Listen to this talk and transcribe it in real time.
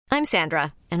I'm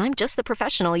Sandra, and I'm just the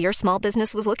professional your small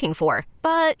business was looking for.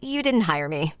 But you didn't hire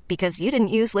me because you didn't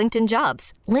use LinkedIn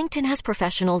Jobs. LinkedIn has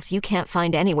professionals you can't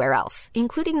find anywhere else,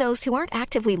 including those who aren't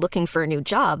actively looking for a new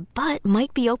job, but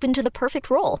might be open to the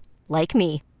perfect role, like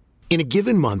me. In a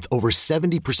given month, over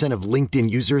 70% of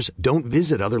LinkedIn users don't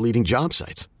visit other leading job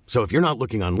sites. So if you're not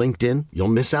looking on LinkedIn, you'll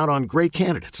miss out on great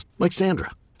candidates like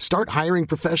Sandra. Start hiring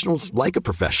professionals like a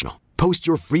professional. Post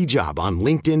your free job on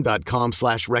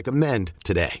linkedin.com/recommend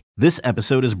today. This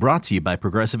episode is brought to you by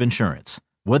Progressive Insurance.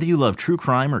 Whether you love true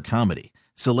crime or comedy,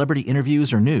 celebrity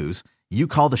interviews or news, you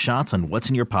call the shots on what's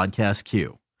in your podcast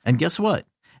queue. And guess what?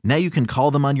 Now you can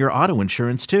call them on your auto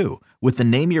insurance too with the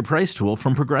Name Your Price tool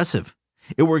from Progressive.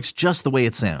 It works just the way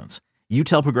it sounds. You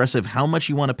tell Progressive how much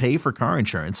you want to pay for car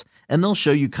insurance, and they'll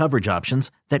show you coverage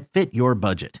options that fit your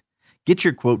budget. Get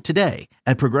your quote today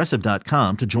at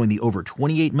Progressive.com to join the over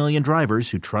 28 million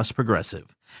drivers who trust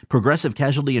Progressive. Progressive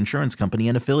Casualty Insurance Company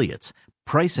and Affiliates.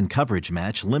 Price and coverage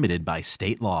match limited by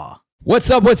state law. What's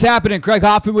up? What's happening? Craig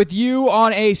Hoffman with you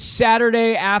on a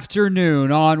Saturday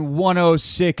afternoon on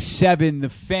 106.7 The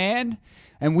Fan.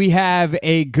 And we have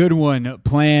a good one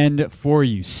planned for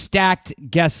you. Stacked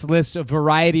guest list, a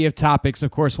variety of topics.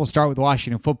 Of course, we'll start with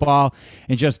Washington football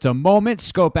in just a moment.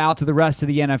 Scope out to the rest of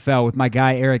the NFL with my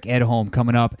guy Eric Edholm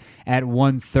coming up at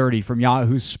 1:30 from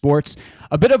Yahoo Sports.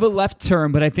 A bit of a left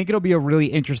turn, but I think it'll be a really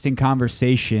interesting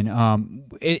conversation.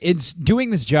 It's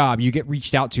doing this job, you get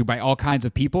reached out to by all kinds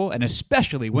of people, and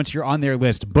especially once you're on their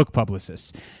list, book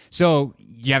publicists. So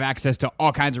you have access to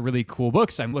all kinds of really cool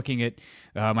books. I'm looking at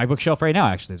my bookshelf right now,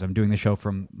 actually, as I'm doing the show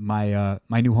from my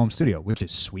my new home studio, which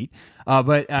is sweet.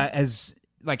 But as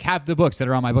like half the books that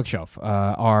are on my bookshelf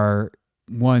are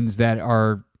ones that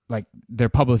are like their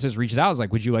publicist reaches out, is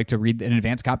like, would you like to read an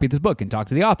advanced copy of this book and talk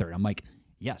to the author? And I'm like,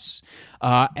 yes.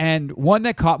 And one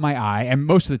that caught my eye, and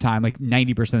most of the time, like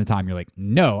 90% of the time, you're like,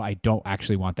 no, I don't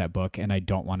actually want that book, and I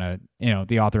don't want to,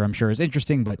 the author I'm sure is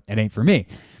interesting, but it ain't for me.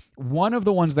 One of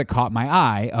the ones that caught my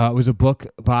eye was a book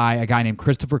by a guy named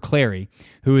Christopher Clarey,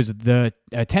 who is the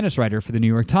tennis writer for the New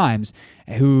York Times,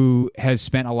 who has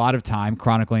spent a lot of time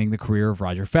chronicling the career of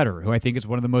Roger Federer, who I think is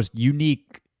one of the most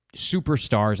unique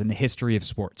superstars in the history of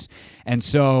sports. And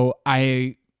so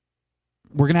we're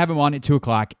going to have him on at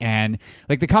 2:00, and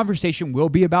like the conversation will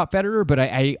be about Federer, but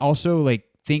I also like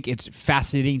think it's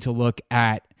fascinating to look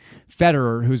at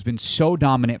Federer, who's been so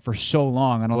dominant for so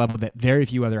long on a level that very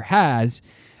few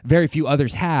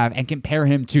others have, and compare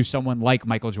him to someone like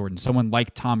Michael Jordan, someone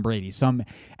like Tom Brady, some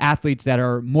athletes that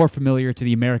are more familiar to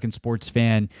the American sports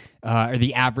fan, or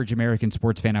the average American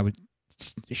sports fan, I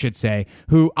should say,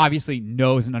 who obviously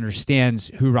knows and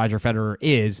understands who Roger Federer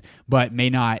is, but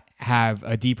may not have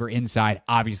a deeper insight,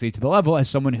 obviously, to the level as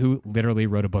someone who literally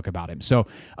wrote a book about him. So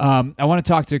I want to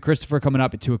talk to Christopher coming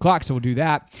up at 2:00, so we'll do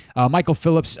that. Michael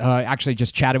Phillips, actually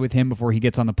just chatted with him before he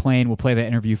gets on the plane. We'll play that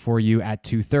interview for you at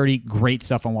 2:30. Great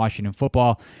stuff on Washington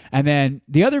football. And then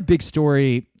the other big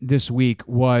story this week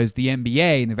was the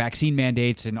NBA and the vaccine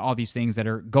mandates and all these things that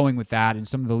are going with that and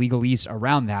some of the legalese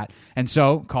around that. And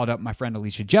so called up my friend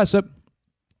Alicia Jessup,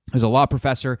 who's a law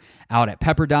professor out at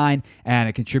Pepperdine and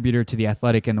a contributor to The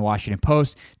Athletic and The Washington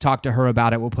Post. Talk to her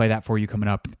about it. We'll play that for you coming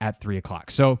up at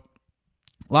 3:00. So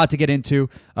a lot to get into,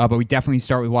 but we definitely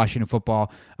start with Washington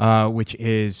football, which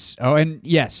is... Oh, and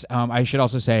yes, I should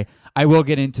also say, I will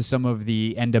get into some of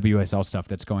the NWSL stuff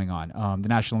that's going on. The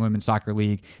National Women's Soccer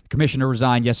League, the commissioner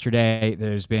resigned yesterday.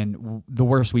 There's been the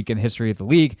worst week in the history of the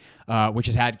league, which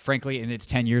has had, frankly, in its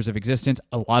 10 years of existence,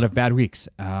 a lot of bad weeks.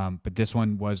 But this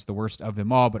one was the worst of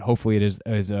them all, but hopefully it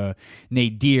is a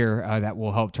nadir that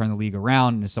will help turn the league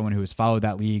around. And as someone who has followed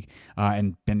that league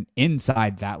and been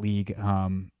inside that league,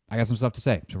 I got some stuff to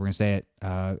say. So we're going to say it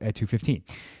at 2:15.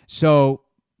 So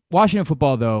Washington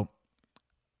football, though,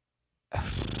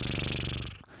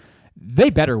 they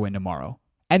better win tomorrow.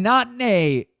 And not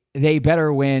they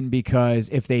better win because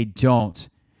if they don't,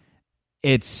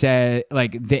 it's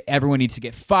everyone needs to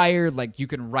get fired. Like you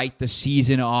can write the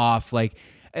season off. Like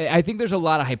I think there's a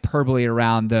lot of hyperbole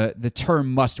around the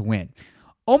term must win.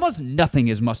 Almost nothing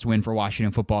is must win for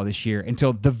Washington football this year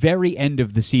until the very end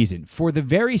of the season, for the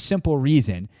very simple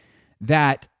reason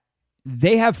that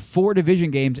they have 5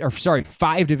 division games,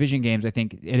 I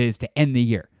think it is, to end the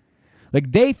year.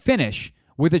 Like they finish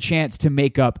with a chance to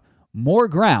make up more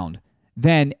ground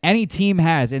than any team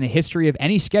has in the history of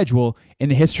any schedule in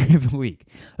the history of the league.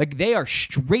 Like they are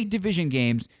straight division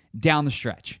games down the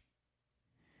stretch.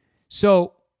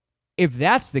 So if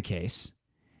that's the case,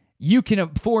 you can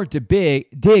afford to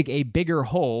dig a bigger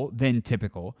hole than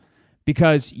typical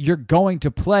because you're going to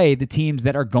play the teams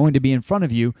that are going to be in front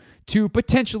of you to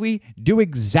potentially do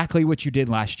exactly what you did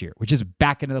last year, which is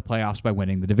back into the playoffs by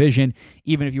winning the division,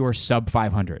 even if you were sub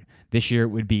 500. This year it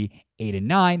would be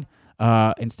 8-9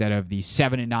 instead of the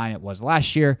 7-9 it was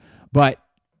last year. But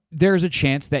there's a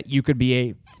chance that you could be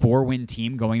a 4-win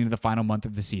team going into the final month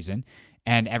of the season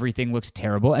and everything looks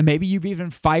terrible. And maybe you've even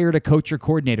fired a coach or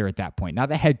coordinator at that point. Not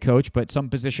the head coach, but some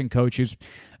position coach whose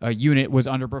unit was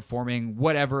underperforming,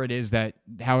 whatever it is that,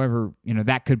 however,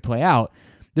 that could play out.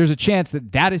 There's a chance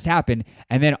that that has happened,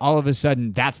 and then all of a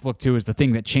sudden that's looked to as the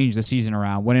thing that changed the season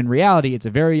around, when in reality it's a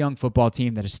very young football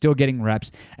team that is still getting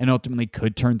reps and ultimately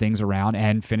could turn things around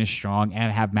and finish strong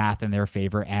and have math in their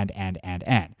favor and.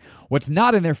 What's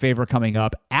not in their favor coming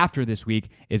up after this week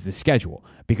is the schedule,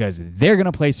 because they're going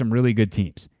to play some really good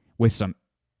teams with some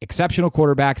exceptional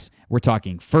quarterbacks. We're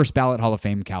talking first ballot Hall of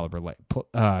Fame caliber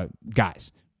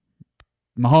guys.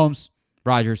 Mahomes,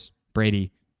 Rodgers,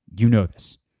 Brady, you know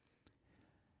this.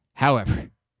 However,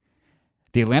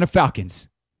 the Atlanta Falcons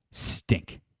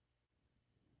stink.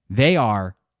 They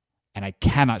are, and I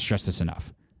cannot stress this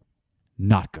enough,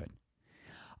 not good.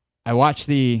 I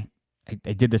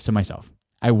did this to myself.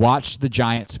 I watched the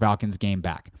Giants-Falcons game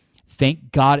back.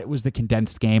 Thank God it was the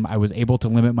condensed game. I was able to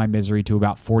limit my misery to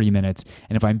about 40 minutes.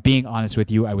 And if I'm being honest with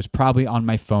you, I was probably on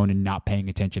my phone and not paying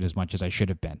attention as much as I should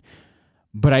have been.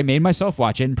 But I made myself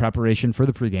watch it in preparation for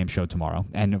the pregame show tomorrow.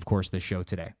 And, of course, this show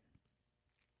today.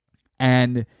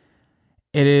 And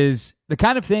it is the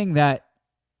kind of thing that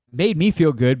made me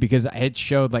feel good because it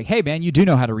showed like, hey, man, you do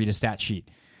know how to read a stat sheet.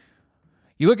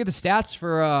 You look at the stats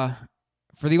for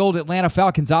the old Atlanta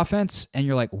Falcons offense, and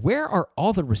you're like, where are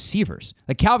all the receivers?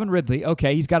 Like Calvin Ridley,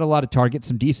 okay, he's got a lot of targets,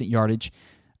 some decent yardage,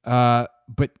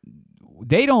 but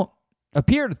they don't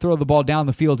appear to throw the ball down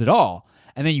the field at all.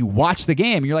 And then you watch the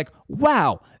game, and you're like,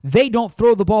 wow, they don't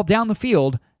throw the ball down the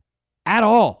field at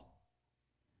all.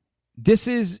 This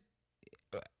is,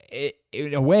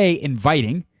 in a way,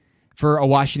 inviting for a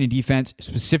Washington defense,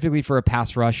 specifically for a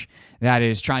pass rush that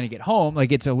is trying to get home.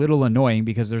 Like, it's a little annoying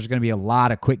because there's going to be a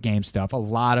lot of quick game stuff, a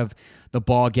lot of the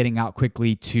ball getting out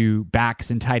quickly to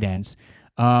backs and tight ends.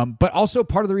 But also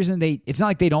part of the reason it's not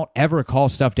like they don't ever call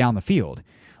stuff down the field.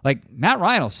 Like, Matt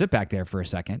Ryan will sit back there for a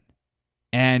second.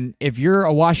 And if you're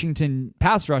a Washington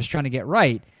pass rush trying to get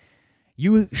right,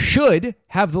 you should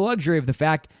have the luxury of the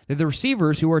fact that the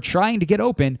receivers who are trying to get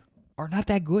open are not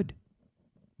that good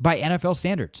by NFL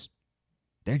standards.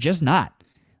 They're just not.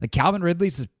 Like, Calvin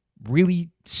Ridley's a really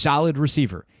solid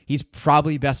receiver. He's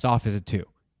probably best off as a 2.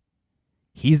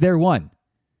 He's their 1.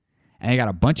 And you got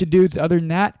a bunch of dudes other than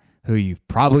that who you've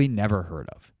probably never heard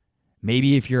of.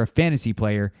 Maybe if you're a fantasy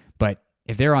player, but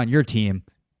if they're on your team,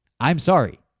 I'm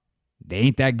sorry. They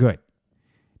ain't that good.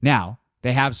 Now,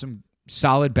 they have some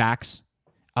solid backs,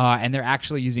 and they're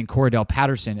actually using Cordell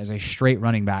Patterson as a straight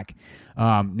running back.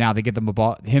 Now they get him the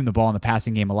ball in the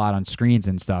passing game a lot on screens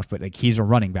and stuff, but like he's a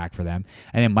running back for them.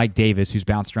 And then Mike Davis, who's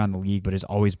bounced around the league but has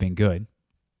always been good.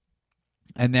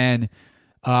 And then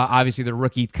obviously the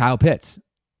rookie Kyle Pitts.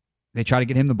 They try to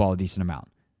get him the ball a decent amount.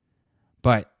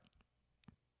 But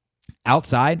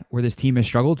outside where this team has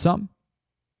struggled some,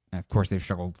 and of course they've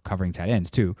struggled covering tight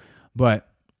ends too, but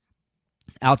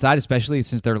outside, especially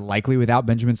since they're likely without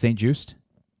Benjamin St-Juste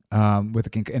in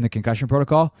the concussion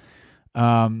protocol,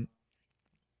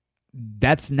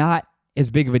 that's not as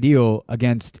big of a deal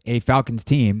against a Falcons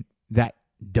team that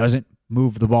doesn't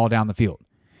move the ball down the field.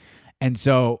 And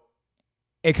so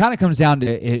it kind of comes down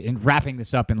to, in wrapping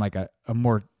this up in like a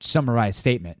more summarized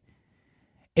statement,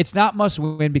 it's not must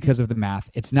win because of the math.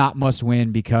 It's not must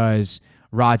win because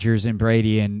Rodgers and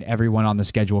Brady and everyone on the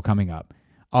schedule coming up.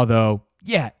 Although,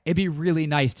 yeah, it'd be really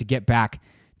nice to get back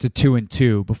to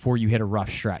 2-2 before you hit a rough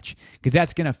stretch, because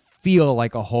that's going to feel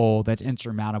like a hole that's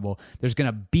insurmountable. There's going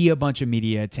to be a bunch of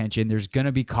media attention. There's going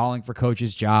to be calling for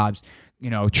coaches' jobs,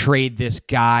 trade this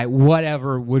guy,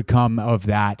 whatever would come of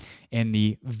that in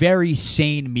the very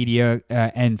sane media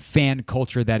and fan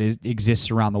culture that exists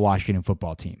around the Washington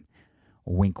football team.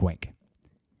 Wink, wink.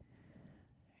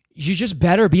 You just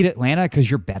better beat Atlanta because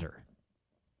you're better.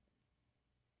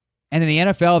 And in the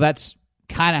NFL, that's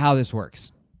kind of how this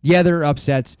works. Yeah, there are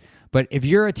upsets, but if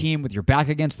you're a team with your back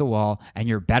against the wall and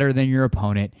you're better than your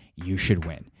opponent, you should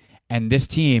win. And this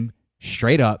team,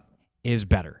 straight up, is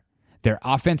better. Their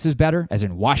offense is better, as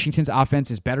in Washington's offense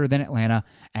is better than Atlanta,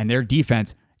 and their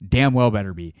defense damn well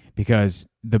better be, because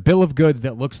the bill of goods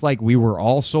that looks like we were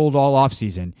all sold all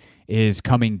offseason is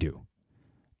coming due.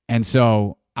 And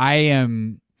so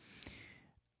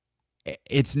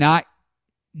it's not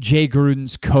Jay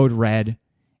Gruden's code red.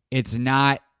 It's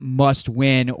not must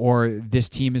win or this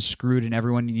team is screwed and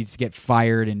everyone needs to get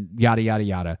fired and yada, yada,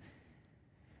 yada.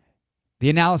 The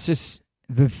analysis,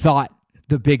 the thought,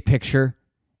 the big picture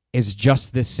is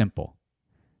just this simple.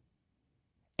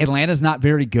 Atlanta's not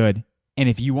very good, and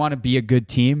if you want to be a good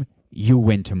team, you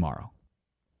win tomorrow.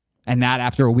 And that,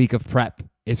 after a week of prep,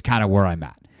 is kind of where I'm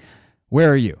at.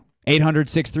 Where are you?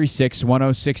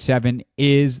 800-636-1067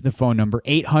 is the phone number.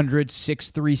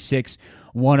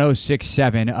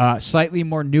 800-636-1067. Slightly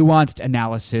more nuanced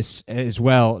analysis as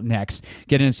well next.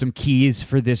 Get into some keys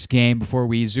for this game before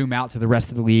we zoom out to the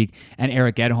rest of the league and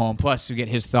Eric Edholm. Plus, we get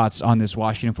his thoughts on this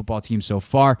Washington football team so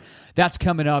far. That's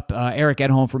coming up. Eric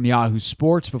Edholm from Yahoo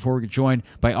Sports before we get joined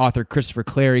by author Christopher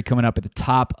Clary coming up at the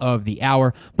top of the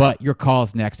hour. But your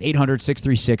call's next.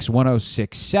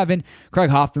 800-636-1067. Craig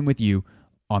Hoffman with you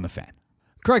on the Fan.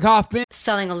 Craig Hoffman.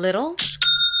 Selling a little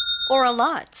or a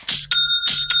lot?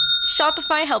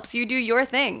 Shopify helps you do your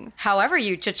thing, however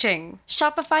you cha-ching.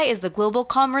 Shopify is the global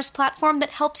commerce platform that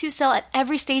helps you sell at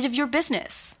every stage of your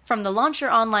business. From the launch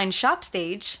your online shop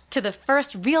stage, to the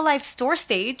first real-life store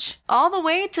stage, all the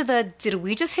way to the did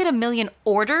we just hit 1 million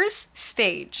orders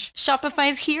stage.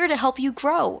 Shopify's here to help you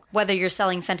grow. Whether you're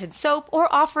selling scented soap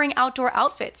or offering outdoor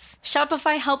outfits,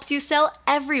 Shopify helps you sell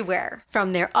everywhere.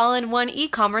 From their all-in-one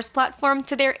e-commerce platform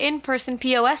to their in-person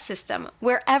POS system,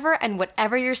 wherever and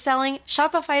whatever you're selling,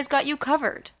 Shopify's got you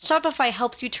covered. Shopify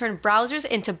helps you turn browsers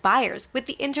into buyers with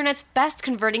the internet's best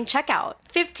converting checkout.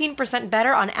 15%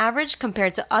 better on average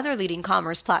compared to other leading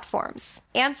commerce platforms.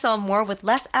 And sell more with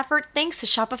less effort thanks to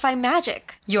Shopify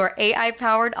Magic, your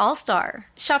AI-powered all-star.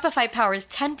 Shopify powers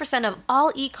 10% of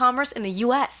all e-commerce in the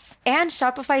U.S. And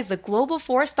Shopify is the global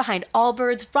force behind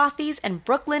Allbirds, Rothy's, and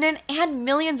Brooklinen, and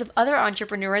millions of other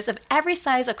entrepreneurs of every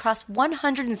size across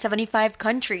 175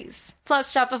 countries.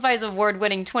 Plus, Shopify's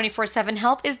award-winning 24/7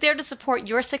 help is there to support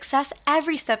your success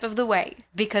every step of the way.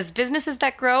 Because businesses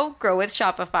that grow with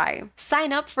Shopify.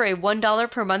 Sign up for a $1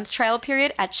 per month trial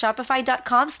period at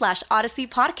shopify.com/Odyssey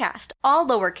Podcast, all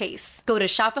lowercase. Go to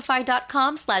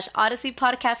shopify.com/Odyssey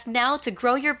Podcast now to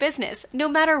grow your business, no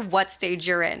matter what stage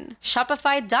you're in.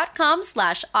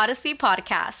 Shopify.com/Odyssey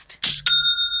Podcast.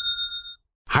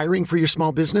 Hiring for your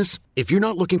small business? If you're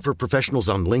not looking for professionals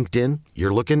on LinkedIn,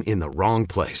 you're looking in the wrong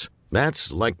place.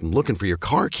 That's like looking for your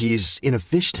car keys in a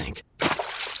fish tank.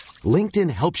 LinkedIn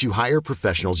helps you hire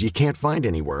professionals you can't find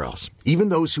anywhere else, even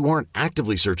those who aren't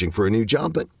actively searching for a new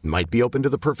job but might be open to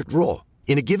the perfect role.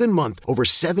 In a given month, over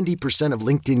 70% of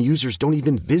LinkedIn users don't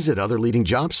even visit other leading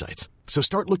job sites. So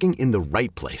start looking in the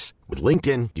right place. With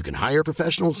LinkedIn, you can hire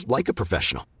professionals like a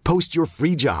professional. Post your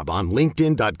free job on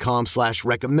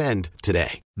linkedin.com/recommend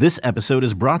today. This episode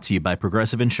is brought to you by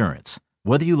Progressive Insurance.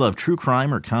 Whether you love true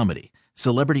crime or comedy,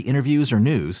 celebrity interviews or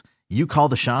news, you call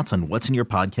the shots on what's in your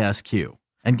podcast queue.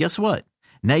 And guess what?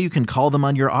 Now you can call them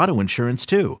on your auto insurance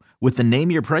too with the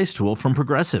Name Your Price tool from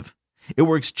Progressive. It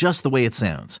works just the way it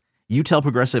sounds. You tell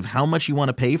Progressive how much you want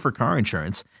to pay for car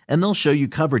insurance, and they'll show you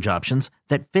coverage options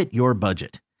that fit your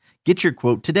budget. Get your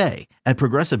quote today at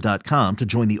Progressive.com to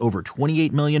join the over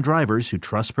 28 million drivers who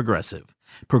trust Progressive.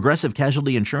 Progressive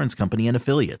Casualty Insurance Company and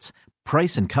Affiliates.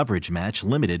 Price and coverage match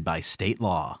limited by state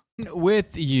law.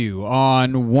 With you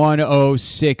on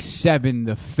 106.7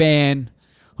 The Fan.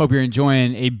 Hope you're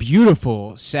enjoying a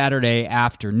beautiful Saturday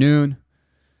afternoon.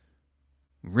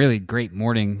 Really great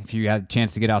morning if you had a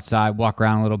chance to get outside, walk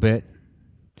around a little bit.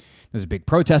 There's a big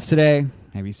protest today.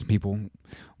 Maybe some people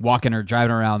walking or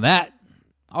driving around that.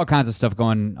 All kinds of stuff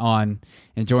going on.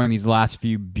 Enjoying these last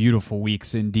few beautiful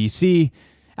weeks in D.C.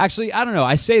 Actually, I don't know.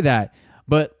 I say that,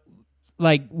 but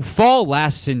like fall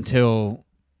lasts until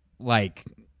like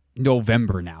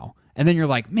November now. And then you're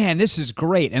like, man, this is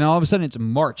great. And all of a sudden it's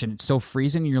March and it's so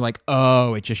freezing. And you're like,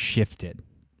 oh, it just shifted.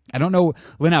 I don't know.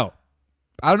 Leno,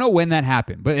 I don't know when that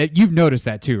happened, but you've noticed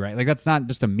that too, right? Like that's not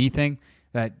just a me thing.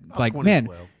 That like, man.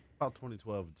 About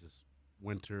 2012, just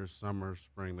winter, summer,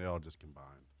 spring, they all just combined.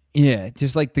 Yeah,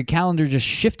 just like the calendar just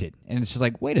shifted. And it's just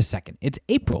like, wait a second. It's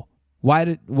April.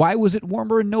 Why was it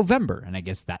warmer in November? And I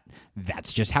guess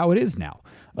that's just how it is now.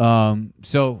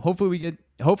 So hopefully we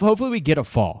get a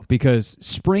fall because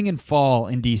spring and fall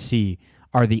in DC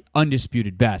are the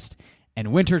undisputed best,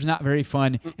 and winter's not very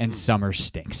fun and summer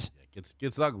stinks. It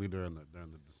gets ugly during the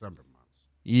December months.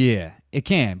 Yeah, it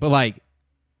can, but like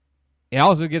it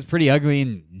also gets pretty ugly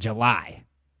in July.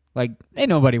 Like ain't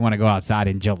nobody want to go outside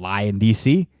in July in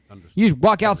DC. You just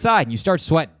walk outside and you start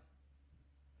sweating.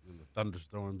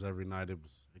 Thunderstorms every night. It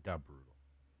got brutal.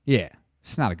 Yeah,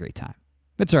 it's not a great time.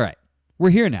 It's all right.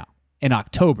 We're here now in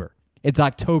October. It's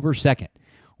October 2nd.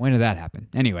 When did that happen?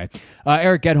 Anyway,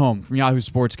 Eric Edholm from Yahoo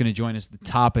Sports going to join us at the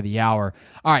top of the hour.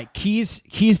 All right, keys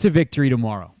to victory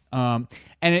tomorrow. And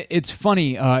it's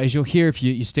funny, as you'll hear if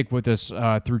you stick with us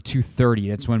through 2:30.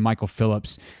 That's when Michael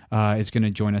Phillips is going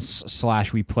to join us.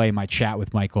 We play my chat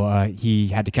with Michael. He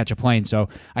had to catch a plane, so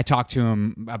I talked to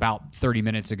him about 30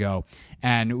 minutes ago,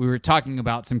 and we were talking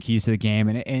about some keys to the game,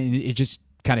 and it just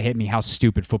kind of hit me how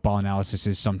stupid football analysis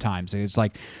is sometimes. It's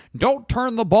like, don't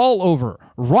turn the ball over,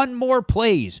 run more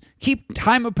plays, keep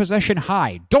time of possession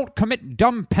high, don't commit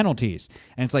dumb penalties.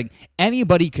 And it's like,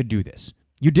 anybody could do this.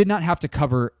 You did not have to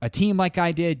cover a team like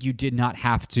I did. You did not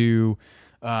have to,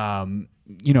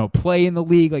 play in the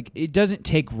league. Like, it doesn't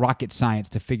take rocket science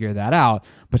to figure that out.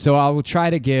 But so I will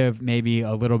try to give maybe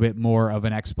a little bit more of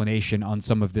an explanation on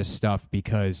some of this stuff,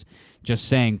 because just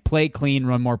saying play clean,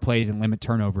 run more plays, and limit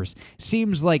turnovers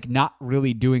seems like not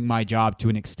really doing my job to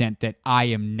an extent that I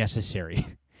am necessary.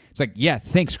 It's like, yeah,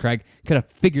 thanks, Craig. Could have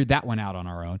figured that one out on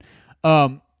our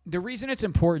own. The reason it's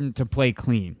important to play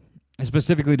clean,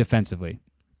 specifically defensively,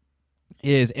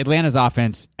 is Atlanta's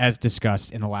offense, as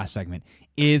discussed in the last segment,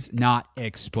 is not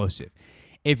explosive.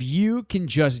 If you can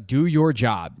just do your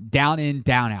job, down in,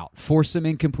 down out, force some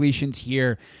incompletions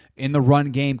here in the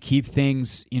run game, keep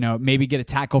things, maybe get a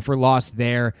tackle for loss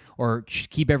there, or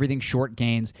keep everything short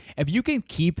gains. If you can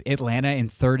keep Atlanta in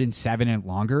 3rd and 7 and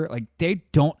longer, like, they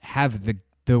don't have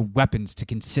the weapons to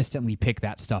consistently pick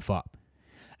that stuff up.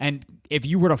 And if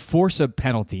you were to force a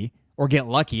penalty or get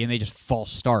lucky and they just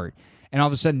false start, and all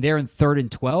of a sudden they're in 3rd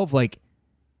and 12, like,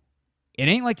 it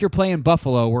ain't like you're playing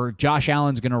Buffalo where Josh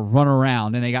Allen's going to run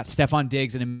around and they got Stephon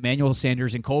Diggs and Emmanuel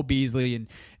Sanders and Cole Beasley and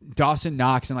Dawson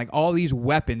Knox and like all these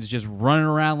weapons just running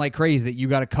around like crazy that you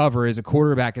got to cover as a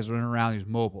quarterback is running around who's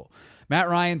mobile. Matt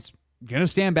Ryan's going to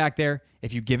stand back there.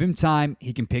 If you give him time,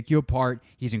 he can pick you apart.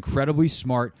 He's incredibly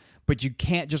smart, but you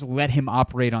can't just let him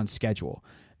operate on schedule.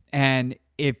 And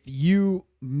if you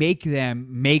make them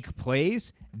make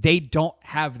plays, they don't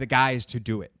have the guys to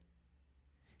do it.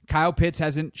 Kyle Pitts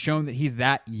hasn't shown that he's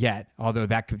that yet, although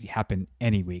that could happen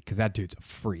any week because that dude's a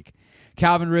freak.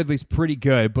 Calvin Ridley's pretty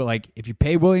good, but like if you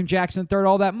pay William Jackson III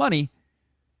all that money,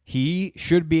 he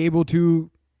should be able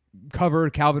to cover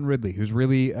Calvin Ridley, who's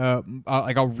really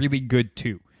like a really good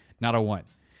 2, not a 1.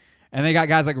 And they got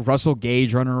guys like Russell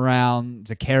Gage running around,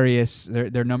 Zacharias,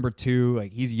 they're number 2.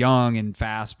 Like, he's young and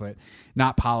fast, but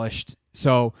not polished.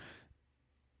 So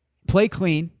play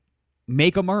clean,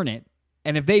 make them earn it,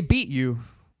 and if they beat you,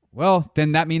 well,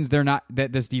 then that means that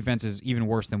this defense is even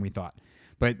worse than we thought.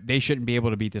 But they shouldn't be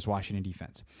able to beat this Washington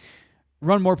defense.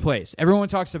 Run more plays. Everyone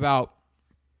talks about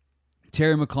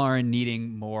Terry McLaurin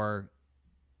needing more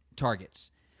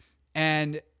targets.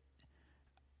 And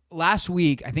last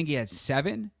week, I think he had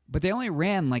 7, but they only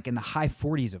ran like in the high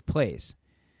 40s of plays.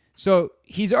 So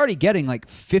he's already getting like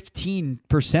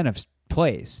 15% of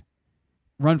plays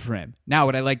run for him. Now,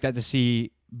 would I like that to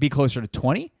see be closer to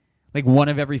 20? Like 1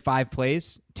 of every 5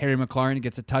 plays, Terry McLaurin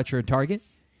gets a touch or a target?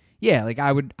 Yeah, like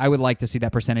I would like to see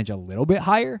that percentage a little bit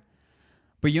higher.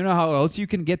 But you know how else you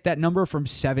can get that number from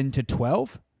 7 to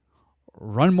 12?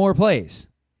 Run more plays.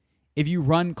 If you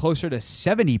run closer to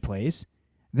 70 plays,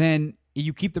 then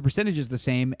you keep the percentages the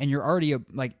same and you're already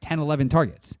like 10, 11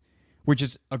 targets, which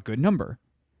is a good number.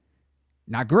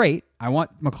 Not great. I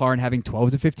want McLaurin having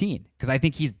 12 to 15 because I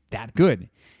think he's that good.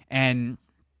 And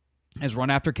his run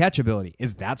after catch ability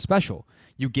is that special.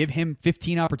 You give him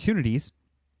 15 opportunities,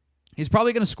 he's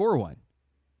probably going to score 1.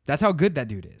 That's how good that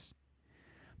dude is.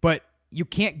 But you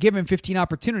can't give him 15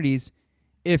 opportunities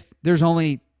if there's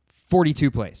only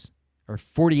 42 plays or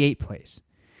 48 plays.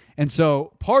 And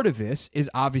so part of this is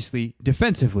obviously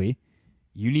defensively,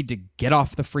 you need to get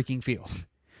off the freaking field.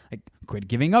 Like, quit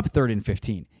giving up 3rd and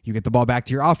 15. You get the ball back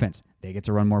to your offense. They get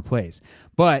to run more plays.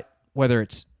 But whether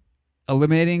it's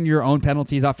eliminating your own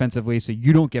penalties offensively so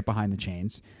you don't get behind the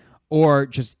chains, or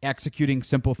just executing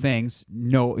simple things,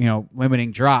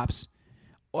 limiting drops,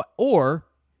 or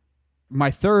my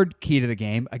third key to the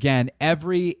game, again,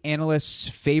 every analyst's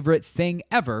favorite thing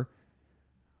ever,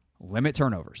 limit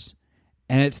turnovers.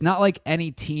 And it's not like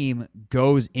any team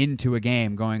goes into a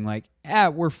game going like,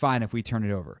 we're fine if we turn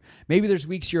it over. Maybe there's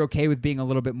weeks you're okay with being a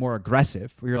little bit more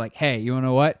aggressive, where you're like, hey, you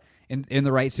know what? In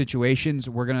the right situations,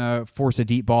 we're going to force a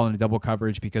deep ball into double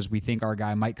coverage because we think our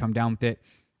guy might come down with it.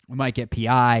 We might get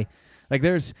PI. Like,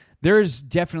 there's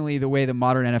definitely the way the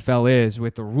modern NFL is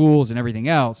with the rules and everything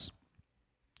else.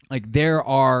 Like, there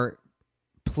are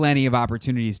plenty of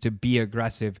opportunities to be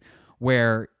aggressive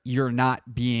where you're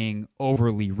not being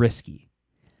overly risky.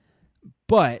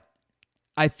 But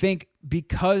I think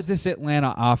because this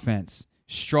Atlanta offense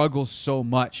struggles so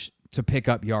much to pick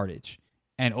up yardage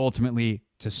and ultimately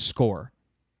to score,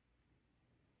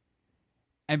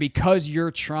 and because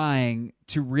you're trying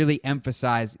to really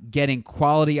emphasize getting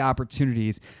quality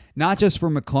opportunities, not just for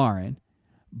McLaurin,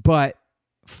 but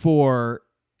for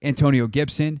Antonio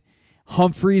Gibson.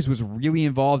 Humphreys was really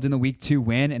involved in the Week 2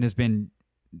 win and has been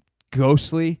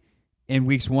ghostly in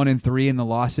Weeks 1 and 3 in the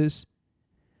losses.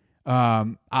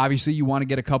 Obviously, you want to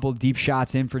get a couple of deep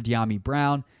shots in for De'Ami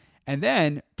Brown. And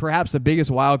then, perhaps the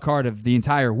biggest wild card of the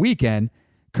entire weekend,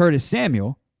 Curtis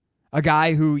Samuel, a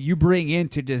guy who you bring in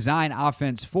to design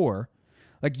offense for.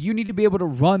 Like, you need to be able to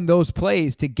run those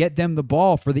plays to get them the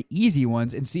ball for the easy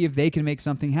ones and see if they can make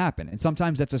something happen. And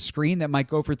sometimes that's a screen that might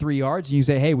go for 3 yards, and you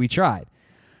say, hey, we tried.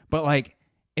 But, like,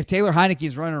 if Taylor Heinicke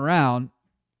is running around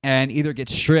and either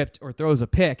gets stripped or throws a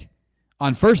pick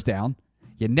on first down,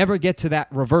 you never get to that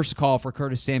reverse call for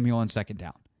Curtis Samuel on second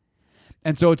down.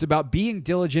 And so it's about being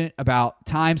diligent about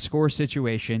time, score,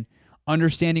 situation,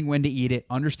 understanding when to eat it,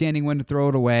 understanding when to throw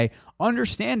it away,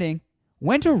 understanding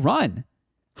when to run.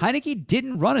 Heinicke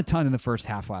didn't run a ton in the first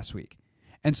half last week.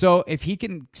 And so if he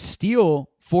can steal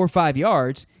 4 or 5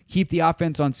 yards, keep the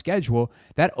offense on schedule,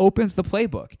 that opens the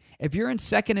playbook. If you're in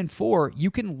 2nd and 4,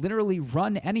 you can literally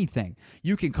run anything.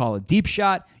 You can call a deep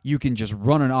shot. You can just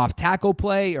run an off-tackle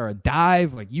play or a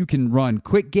dive. Like, you can run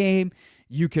quick game.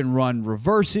 You can run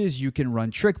reverses. You can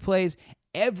run trick plays.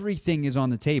 Everything is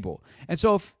on the table. And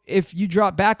so if you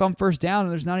drop back on first down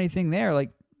and there's not anything there,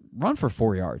 like, run for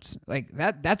 4 yards. Like,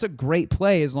 that's a great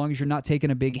play as long as you're not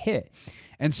taking a big hit.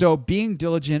 And so being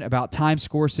diligent about time,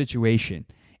 score, situation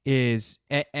is,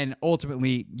 and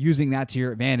ultimately using that to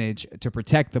your advantage to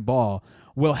protect the ball,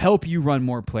 will help you run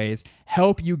more plays,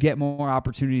 help you get more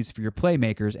opportunities for your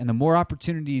playmakers. And the more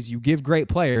opportunities you give great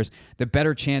players, the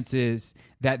better chance is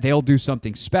that they'll do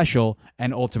something special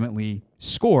and ultimately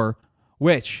score,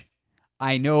 which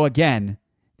I know, again,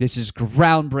 this is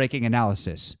groundbreaking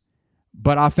analysis,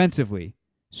 but offensively,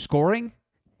 scoring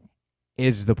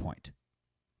is the point.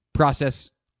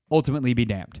 Process ultimately be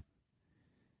damned.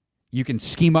 You can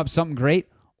scheme up something great,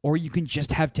 or you can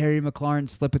just have Terry McLaurin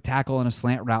slip a tackle on a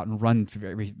slant route and run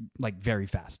very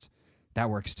fast. That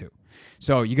works too.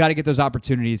 So you got to get those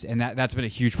opportunities, and that's been a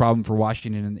huge problem for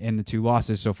Washington in the 2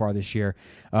 losses so far this year.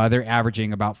 They're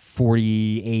averaging about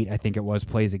 48, I think it was,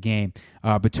 plays a game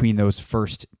between those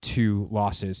first 2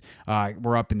 losses.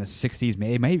 We're up in the 60s.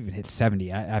 It may even hit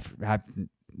 70. I've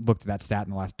looked at that stat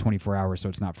in the last 24 hours, so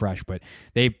it's not fresh, but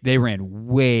they ran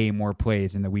way more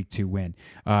plays in the Week 2 win,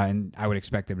 and I would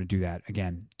expect them to do that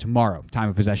again tomorrow. Time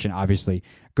of possession obviously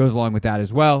goes along with that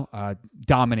as well.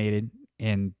 Dominated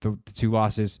in the 2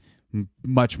 losses,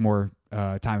 much more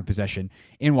time of possession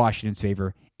in Washington's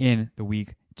favor in the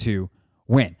Week 2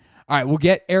 win. All right, we'll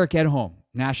get Eric Edholm,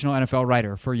 national NFL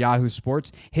writer for Yahoo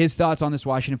Sports, his thoughts on this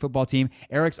Washington football team.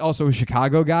 Eric's also a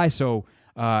Chicago guy, so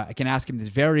I can ask him this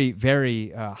very,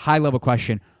 very high-level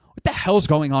question. What the hell's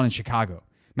going on in Chicago?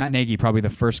 Matt Nagy, probably the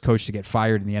first coach to get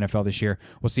fired in the NFL this year.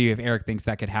 We'll see if Eric thinks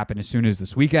that could happen as soon as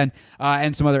this weekend.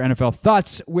 And some other NFL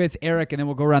thoughts with Eric, and then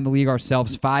we'll go around the league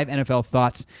ourselves. 5 NFL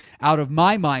thoughts out of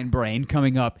my mind brain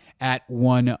coming up at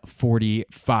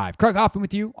 1:45. Craig Hoffman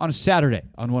with you on a Saturday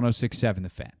on 106.7 The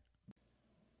Fan.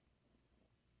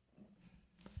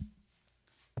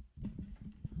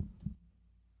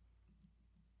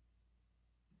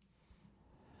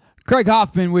 Craig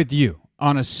Hoffman with you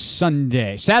on a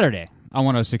Saturday on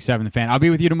 106.7 The Fan. I'll be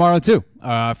with you tomorrow, too,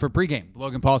 for pregame.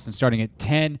 Logan Paulson starting at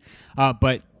 10.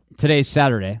 But today's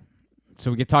Saturday,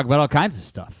 so we can talk about all kinds of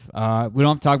stuff. We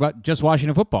don't have to talk about just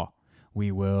Washington football.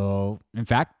 We will, in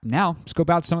fact, now scope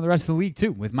out some of the rest of the league,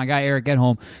 too, with my guy Eric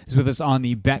Edholm, who's with us on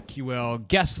the BetQL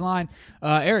guest line.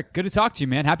 Eric, good to talk to you,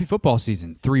 man. Happy football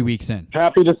season, 3 weeks in.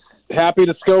 Happy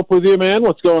to scope with you, man.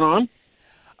 What's going on?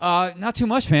 Not too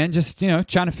much, man. Just, trying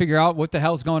to figure out what the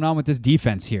hell's going on with this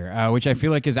defense here, which I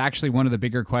feel like is actually one of the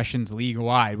bigger questions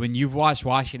league-wide. When you've watched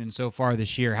Washington so far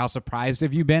this year, how surprised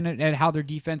have you been at how their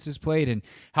defense has played, and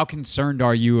how concerned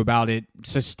are you about it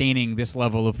sustaining this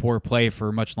level of poor play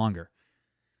for much longer?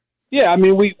 Yeah, I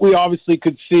mean, we obviously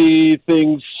could see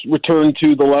things return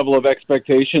to the level of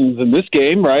expectations in this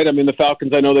game, right? I mean, the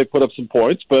Falcons, I know they put up some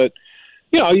points, but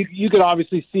you could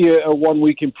obviously see a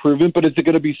 1-week improvement, but is it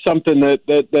going to be something that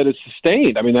is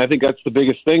sustained? I mean, I think that's the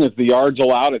biggest thing is the yards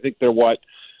allowed. I think they're,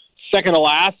 second to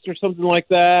last or something like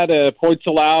that. Points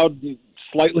allowed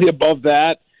slightly above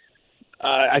that.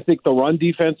 I think the run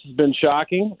defense has been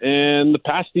shocking, and the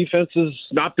pass defense has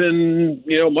not been,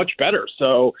 much better.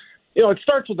 So, it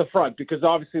starts with the front because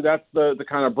obviously that's the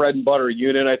kind of bread and butter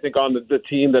unit, I think, on the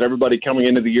team that everybody coming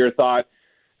into the year thought,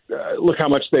 look how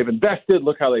much they've invested.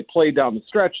 Look how they played down the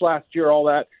stretch last year, all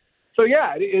that. So,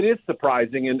 yeah, it is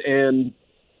surprising. And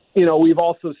we've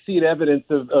also seen evidence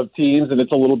of teams, and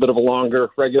it's a little bit of a longer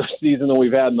regular season than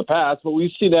we've had in the past, but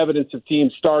we've seen evidence of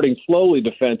teams starting slowly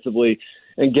defensively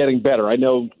and getting better. I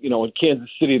know, in Kansas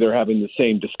City they're having the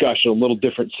same discussion, a little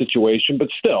different situation, but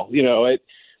still,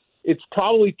 it's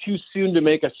probably too soon to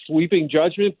make a sweeping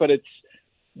judgment, but it's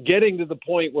getting to the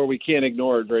point where we can't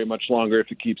ignore it very much longer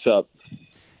if it keeps up.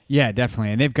 Yeah,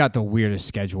 definitely, and they've got the weirdest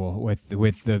schedule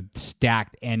with the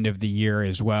stacked end of the year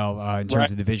as well in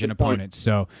terms of division opponents.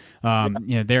 So,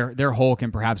 their hole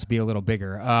can perhaps be a little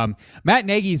bigger. Matt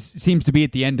Nagy seems to be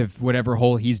at the end of whatever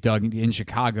hole he's dug in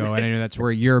Chicago, and I know that's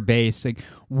where you're based. Like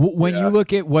when you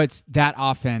look at what's that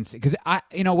offense, because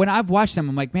when I've watched them,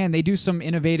 I'm like, man, they do some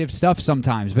innovative stuff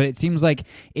sometimes, but it seems like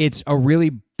it's a really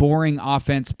boring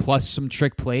offense plus some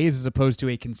trick plays as opposed to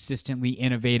a consistently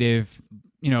innovative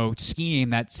scheme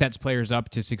that sets players up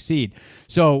to succeed.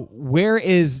 So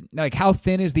how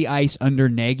thin is the ice under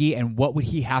Nagy, and what would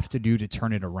he have to do to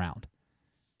turn it around?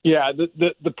 Yeah,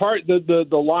 the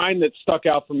line that stuck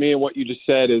out for me and what you just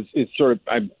said is sort of,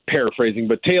 I'm paraphrasing,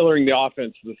 but tailoring the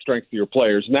offense to the strength of your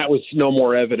players. And that was no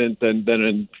more evident than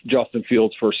in Justin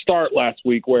Fields' first start last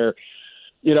week, where,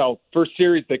 first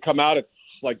series they come out, it's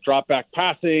like drop back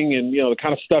passing and, the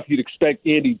kind of stuff you'd expect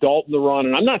Andy Dalton to run.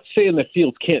 And I'm not saying that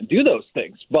Fields can't do those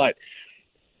things, but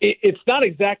it's not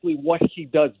exactly what he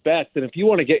does best. And if you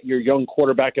want to get your young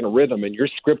quarterback in a rhythm and you're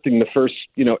scripting the first,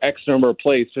 X number of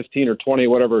plays, 15 or 20,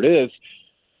 whatever it is,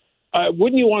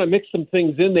 wouldn't you want to mix some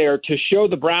things in there to show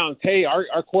the Browns, hey,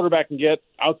 our quarterback can get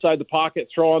outside the pocket,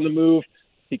 throw on the move.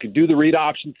 He can do the read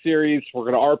option series.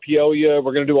 We're going to RPO you.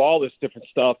 We're going to do all this different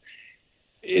stuff.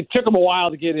 It took him a while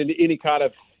to get into any kind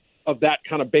of that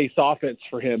kind of base offense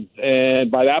for him. And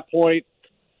by that point,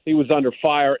 he was under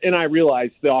fire. And I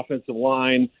realized the offensive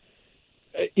line,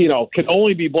 can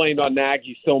only be blamed on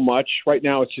Nagy so much. Right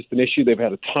now, it's just an issue. They've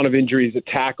had a ton of injuries at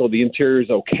tackle. The interior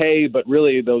is okay, but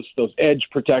really those edge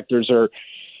protectors are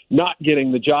not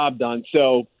getting the job done.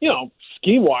 So,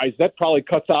 scheme-wise, that probably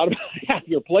cuts out about half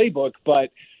your playbook. But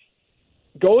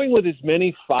going with as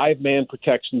many five-man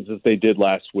protections as they did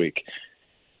last week,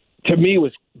 to me,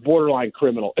 was borderline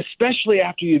criminal, especially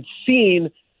after you'd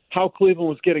seen how Cleveland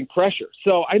was getting pressure.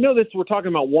 So I know we're talking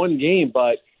about one game,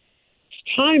 but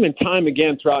time and time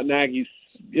again throughout Nagy's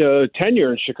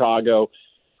tenure in Chicago,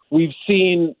 we've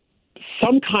seen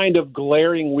some kind of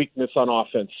glaring weakness on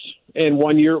offense. And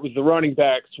one year it was the running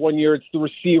backs. One year it's the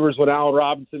receivers when Allen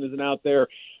Robinson isn't out there.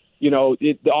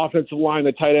 The offensive line,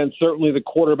 the tight end, certainly the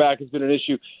quarterback has been an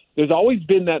issue. There's always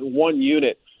been that one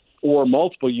unit or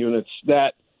multiple units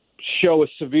that show a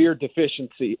severe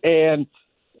deficiency. And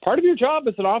part of your job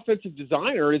as an offensive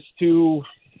designer is to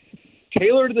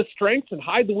tailor to the strengths and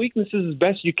hide the weaknesses as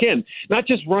best you can, not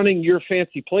just running your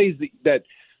fancy plays that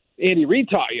Andy Reid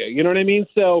taught you. You know what I mean?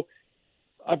 So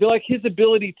I feel like his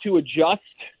ability to adjust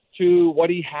to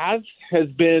what he has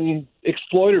been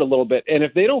exploited a little bit. And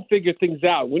if they don't figure things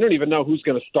out, we don't even know who's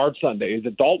going to start Sunday. Is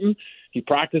it Dalton? He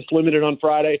practiced limited on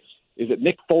Friday. Is it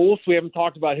Nick Foles? We haven't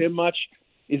talked about him much.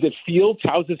 Is it Fields?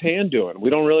 How's his hand doing? We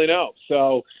don't really know.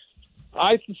 So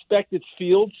I suspect it's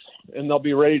Fields, and they'll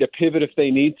be ready to pivot if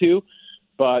they need to.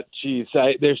 But,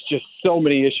 there's just so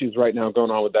many issues right now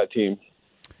going on with that team.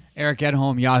 Eric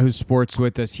Edholm, Yahoo Sports,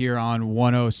 with us here on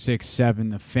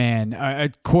 106.7 The Fan.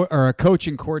 A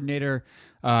coaching coordinator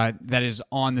that is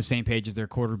on the same page as their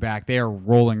quarterback. They are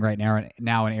rolling right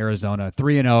now in Arizona.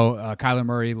 3-0. Kyler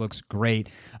Murray looks great.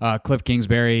 Cliff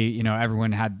Kingsbury,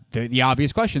 everyone had the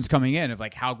obvious questions coming in of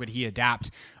like, how could he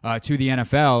adapt to the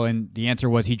NFL? And the answer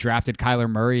was he drafted Kyler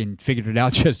Murray and figured it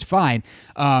out just fine.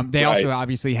 They also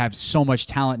obviously have so much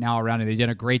talent now around it. They did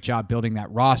a great job building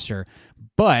that roster.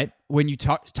 But when you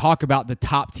talk about the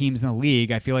top teams in the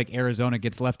league, I feel like Arizona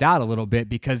gets left out a little bit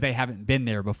because they haven't been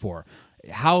there before.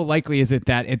 How likely is it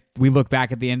that we look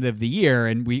back at the end of the year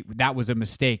and that was a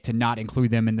mistake to not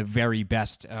include them in the very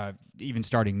best, even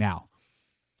starting now?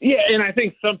 Yeah, and I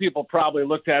think some people probably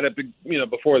looked at it,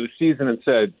 before the season and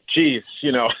said, geez,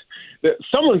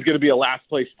 someone's going to be a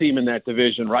last-place team in that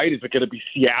division, right? Is it going to be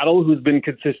Seattle, who's been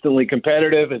consistently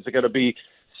competitive? Is it going to be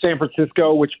San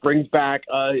Francisco, which brings back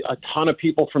a ton of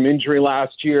people from injury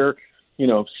last year,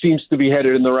 seems to be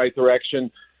headed in the right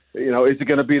direction? Is it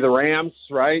going to be the Rams,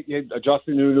 right?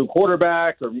 Adjusting to a new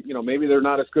quarterback, or, maybe they're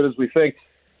not as good as we think.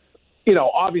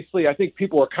 Obviously, I think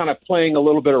people are kind of playing a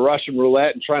little bit of Russian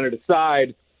roulette and trying to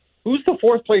decide who's the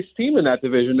fourth-place team in that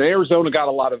division. Arizona got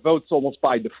a lot of votes almost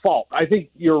by default. I think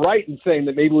you're right in saying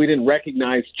that maybe we didn't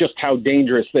recognize just how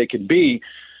dangerous they could be.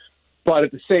 But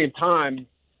at the same time,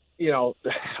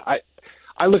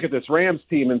 I I look at this Rams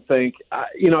team and think,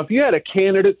 if you had a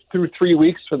candidate through 3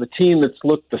 weeks for the team that's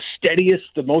looked the steadiest,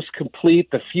 the most complete,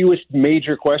 the fewest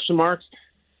major question marks,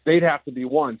 they'd have to be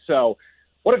one. So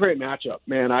what a great matchup,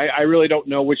 man. I really don't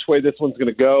know which way this one's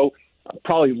going to go. I'm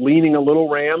probably leaning a little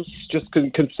Rams, just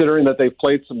considering that they've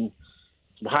played some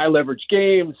high leverage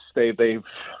games. They've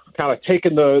kind of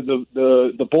taken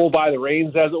the bull by the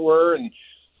reins, as it were, and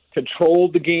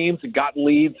controlled the games and gotten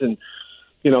leads and,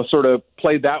 sort of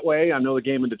played that way. I know the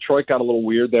game in Detroit got a little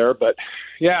weird there, but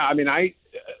yeah, I mean, I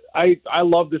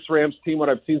love this Rams team, what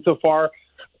I've seen so far,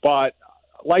 but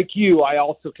like you, I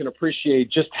also can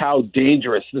appreciate just how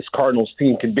dangerous this Cardinals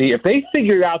team can be. If they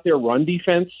figure out their run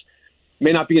defense,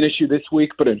 may not be an issue this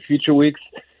week, but in future weeks,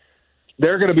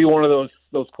 they're going to be one of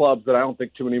those clubs that I don't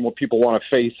think too many more people want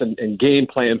to face and game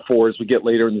plan for as we get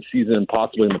later in the season and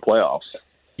possibly in the playoffs.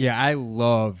 Yeah, I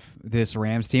love this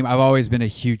Rams team. I've always been a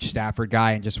huge Stafford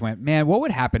guy and just went, man, what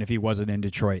would happen if he wasn't in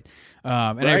Detroit?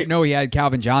 And right. I know he had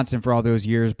Calvin Johnson for all those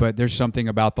years, but there's something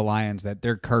about the Lions that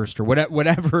they're cursed or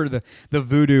whatever the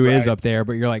voodoo is up there.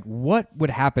 But you're like, what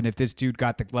would happen if this dude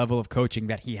got the level of coaching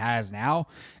that he has now?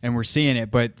 And we're seeing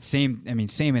it, but same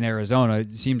in Arizona.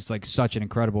 It seems like such an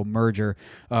incredible merger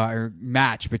or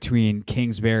match between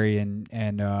Kingsbury and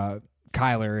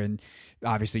Kyler, and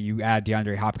obviously you add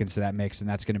DeAndre Hopkins to that mix, and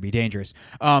that's going to be dangerous.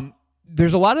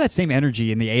 There's a lot of that same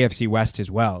energy in the AFC West as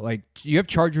well. Like, you have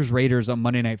Chargers Raiders on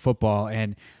Monday Night Football,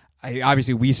 and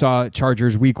obviously we saw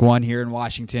Chargers week 1 here in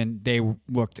Washington. They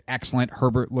looked excellent.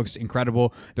 Herbert looks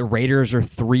incredible. The Raiders are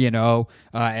 3-0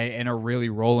 and are really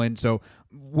rolling. So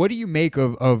what do you make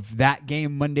of that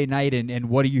game Monday night, and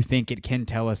what do you think it can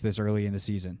tell us this early in the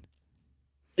season?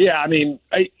 Yeah, I mean,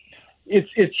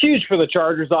 it's huge for the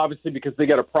Chargers, obviously, because they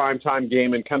get a primetime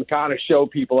game and can kind of show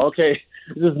people, okay,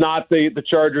 this is not the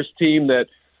Chargers team that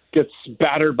gets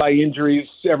battered by injuries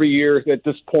every year at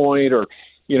this point, or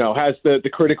has the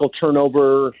critical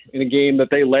turnover in a game that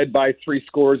they led by 3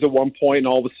 scores at one point and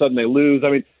all of a sudden they lose. I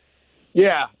mean,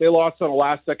 yeah, they lost on a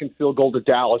last-second field goal to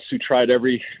Dallas, who tried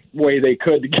every way they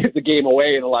could to get the game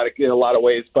away in a lot of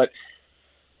ways, but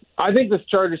I think this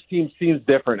Chargers team seems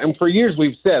different. And for years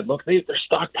we've said, look, they're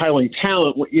stockpiling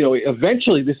talent.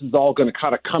 Eventually this is all going to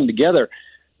kind of come together.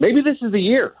 Maybe this is the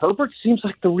year. Herbert seems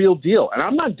like the real deal. And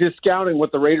I'm not discounting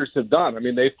what the Raiders have done. I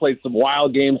mean, they've played some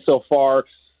wild games so far.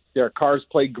 Derek Carr's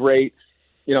played great.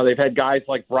 They've had guys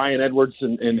like Brian Edwards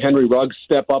and Henry Ruggs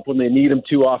step up when they need them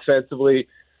to offensively.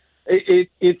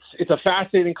 It's a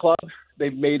fascinating club.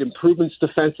 They've made improvements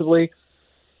defensively.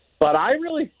 But I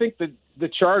really think that the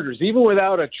Chargers, even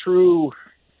without a true,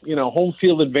 home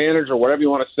field advantage or whatever you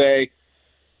want to say,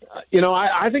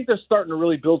 I think they're starting to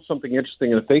really build something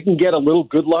interesting. And if they can get a little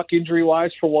good luck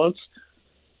injury-wise for once,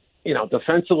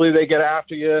 defensively they get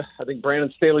after you. I think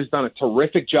Brandon Staley's done a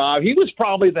terrific job. He was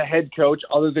probably the head coach,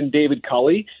 other than David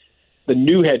Culley, the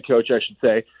new head coach, I should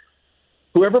say,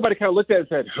 who everybody kind of looked at and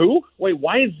said, who? Wait,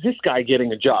 why is this guy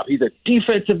getting a job? He's a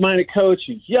defensive-minded coach.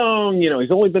 He's young.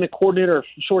 He's only been a coordinator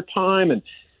a short time. And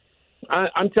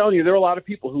I'm telling you, there are a lot of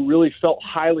people who really felt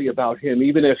highly about him,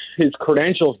 even if his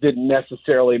credentials didn't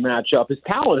necessarily match up. His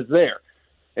talent is there.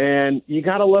 And you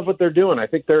got to love what they're doing. I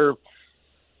think they're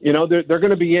going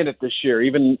to be in it this year,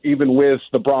 even with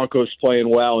the Broncos playing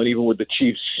well and even with the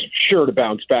Chiefs sure to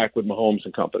bounce back with Mahomes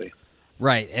and company.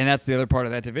 Right, and that's the other part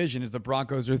of that division is the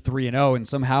Broncos are 3-0, and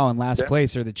somehow in last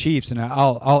place are the Chiefs. And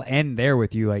I'll end there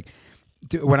with you. Like,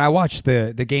 when I watched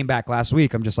the game back last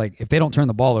week, I'm just like, if they don't turn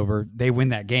the ball over, they win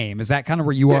that game. Is that kind of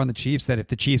where you are on the Chiefs, that if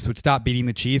the Chiefs would stop beating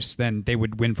the Chiefs, then they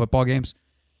would win football games?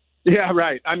 Yeah,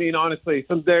 right. I mean, honestly,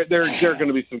 there are going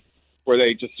to be some where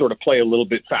they just sort of play a little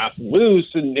bit fast and loose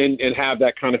and have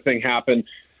that kind of thing happen.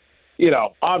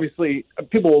 Obviously,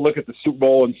 people will look at the Super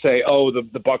Bowl and say, oh, the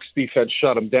Bucs defense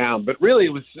shut them down. But really,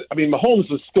 Mahomes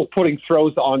was still putting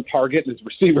throws on target, and his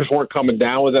receivers weren't coming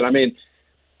down with it. I mean,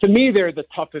 to me, they're the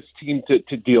toughest team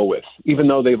to deal with, even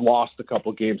though they've lost a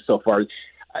couple games so far.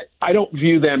 I don't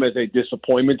view them as a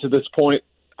disappointment to this point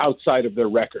outside of their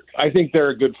record. I think they're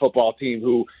a good football team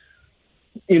who,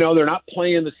 they're not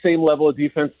playing the same level of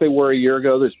defense they were a year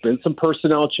ago. There's been some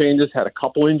personnel changes, had a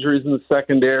couple injuries in the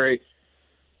secondary.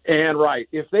 And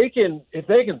if they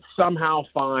can somehow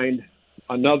find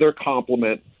another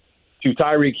complement to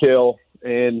Tyreek Hill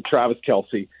and Travis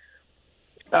Kelce,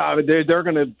 they're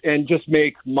going to and just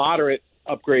make moderate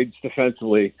upgrades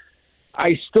defensively.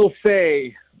 I still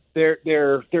say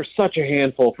they're such a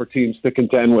handful for teams to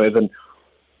contend with, and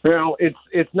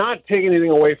it's not taking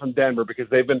anything away from Denver because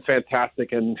they've been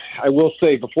fantastic. And I will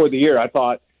say, before the year, I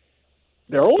thought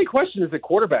their only question is at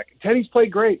quarterback. Teddy's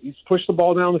played great. He's pushed the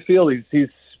ball down the field. He's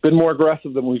been more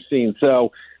aggressive than we've seen.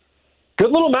 So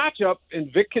good little matchup,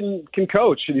 and Vic can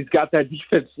coach, and he's got that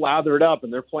defense lathered up,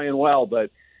 and they're playing well.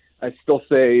 But I still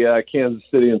say Kansas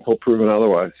City until proven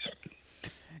otherwise.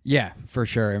 Yeah, for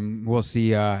sure. And we'll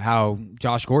see how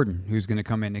Josh Gordon, who's going to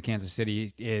come into Kansas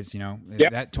City, is.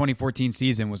 That 2014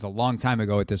 season was a long time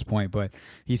ago at this point, but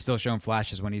he's still shown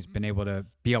flashes when he's been able to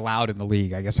be allowed in the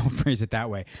league. I guess I'll phrase it that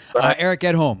way. Eric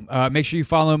Edholm, make sure you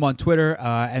follow him on Twitter,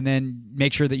 and then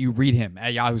make sure that you read him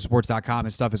at yahoosports.com.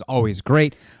 His stuff is always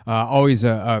great. Always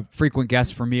a frequent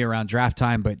guest for me around draft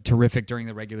time, but terrific during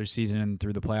the regular season and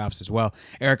through the playoffs as well.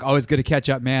 Eric, always good to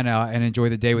catch up, man, and enjoy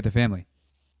the day with the family.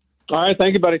 All right,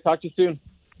 thank you, buddy. Talk to you soon.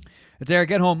 It's Eric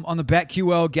Edholm on the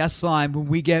BetQL guest line. When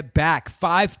we get back,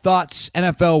 5 thoughts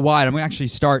NFL wide. I'm going to actually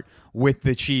start with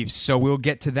the Chiefs, so we'll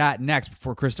get to that next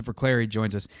before Christopher Clary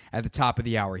joins us at the top of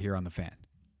the hour here on The Fan.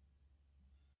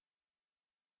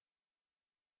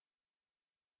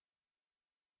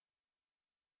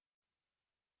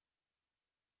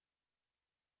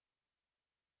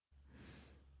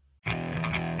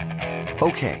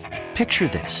 Okay, picture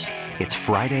this. It's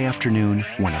Friday afternoon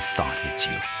when a thought hits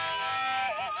you.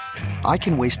 I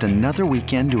can waste another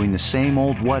weekend doing the same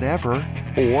old whatever,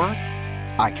 or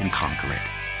I can conquer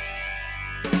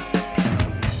it.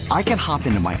 I can hop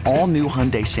into my all-new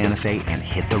Hyundai Santa Fe and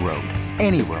hit the road.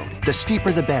 Any road. The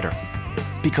steeper, the better.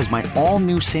 Because my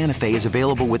all-new Santa Fe is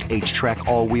available with H-Track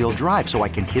all-wheel drive, so I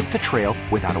can hit the trail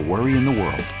without a worry in the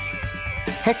world.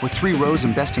 Heck, with 3 rows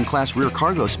and best-in-class rear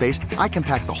cargo space, I can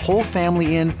pack the whole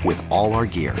family in with all our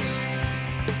gear.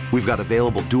 We've got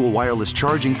available dual wireless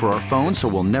charging for our phones, so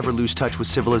we'll never lose touch with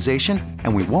civilization,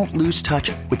 and we won't lose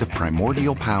touch with the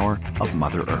primordial power of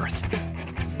Mother Earth.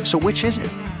 So which is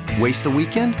it? Waste the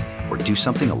weekend or do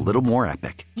something a little more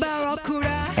epic?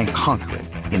 And conquer it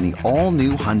in the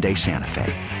all-new Hyundai Santa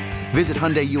Fe. Visit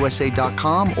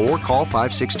HyundaiUSA.com or call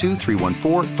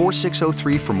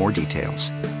 562-314-4603 for more details.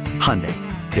 Hyundai,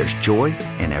 there's joy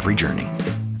in every journey.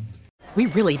 We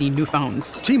really need new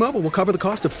phones. T-Mobile will cover the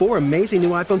cost of 4 amazing new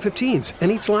iPhone 15s, and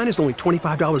each line is only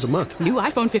 $25 a month. New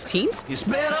iPhone 15s? It's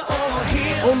better over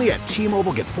here. Only at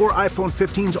T-Mobile, get 4 iPhone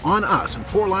 15s on us and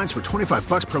 4 lines for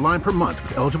 $25 per line per month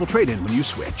with eligible trade-in when you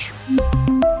switch.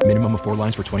 Minimum of 4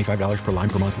 lines for $25 per line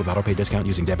per month with autopay discount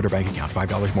using debit or bank account.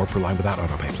 $5 more per line without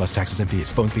autopay, plus taxes and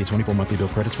fees. Phone fee at 24 monthly bill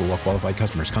credits for well-qualified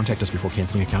customers. Contact us before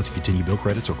canceling account to continue bill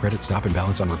credits or credit stop and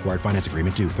balance on required finance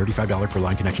agreement due. $35 per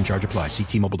line connection charge applies. See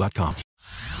T-Mobile.com.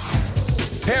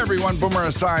 Hey everyone, Boomer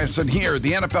Esiason here.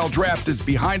 The NFL draft is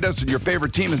behind us and your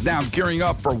favorite team is now gearing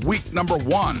up for week number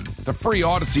 1. The free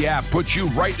Odyssey app puts you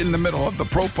right in the middle of the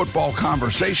pro football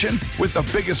conversation with the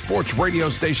biggest sports radio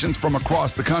stations from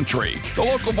across the country. The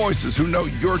local voices who know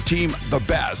your team the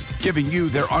best, giving you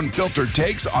their unfiltered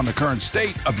takes on the current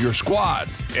state of your squad.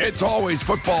 It's always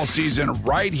football season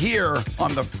right here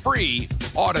on the free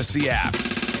Odyssey app.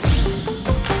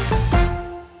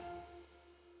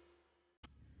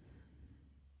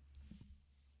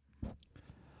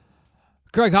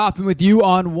 Craig Hoffman with you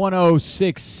on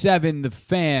 106.7 The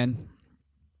Fan.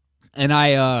 And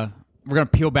we're going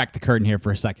to peel back the curtain here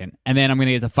for a second. And then I'm going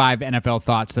to get to 5 NFL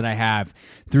thoughts that I have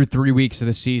through 3 weeks of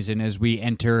the season as we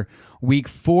enter week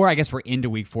 4. I guess we're into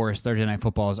week 4 as Thursday Night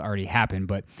Football has already happened.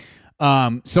 But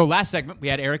so last segment, we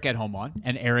had Eric Edholm on,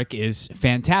 and Eric is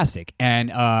fantastic. And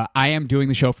I am doing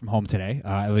the show from home today,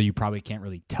 although you probably can't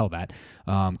really tell that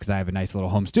because I have a nice little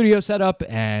home studio set up,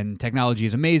 and technology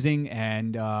is amazing.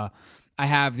 And I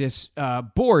have this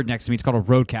board next to me. It's called a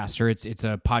Rodecaster. It's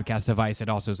a podcast device. It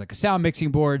also is like a sound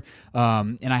mixing board,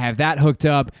 and I have that hooked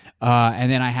up.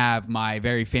 And then I have my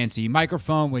very fancy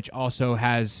microphone, which also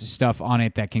has stuff on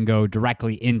it that can go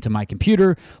directly into my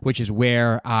computer, which is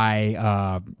where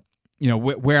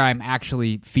where I'm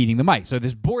actually feeding the mic. So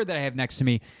this board that I have next to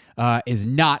me is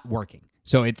not working.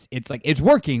 So it's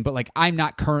working, but like I'm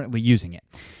not currently using it.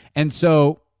 And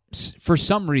so for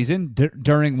some reason,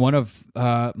 during one of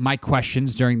my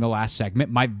questions during the last segment,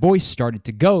 my voice started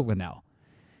to go, Linnell.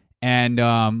 And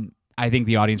I think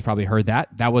the audience probably heard that.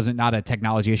 That wasn't not a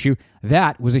technology issue.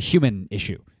 That was a human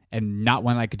issue and not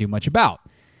one I could do much about.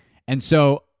 And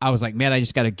so I was like, man, I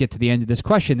just got to get to the end of this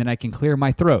question, then I can clear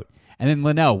my throat. And then,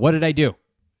 Linnell, what did I do?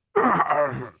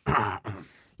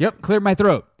 Yep, cleared my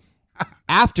throat.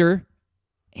 After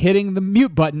hitting the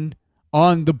mute button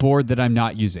on the board that I'm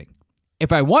not using.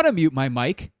 If I want to mute my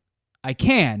mic, I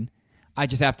can. I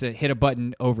just have to hit a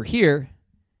button over here.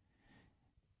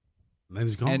 And then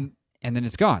it's gone. And then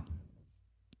it's gone.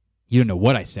 You don't know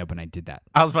what I said when I did that.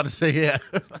 I was about to say, yeah.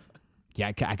 Yeah,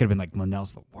 I could have been like,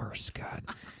 Linnell's the worst, God.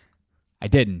 I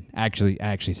didn't. I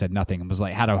actually said nothing. I was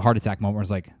like, had a heart attack moment where I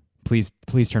was like, please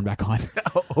turn back on.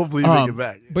 Hopefully you make it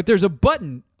back. But there's a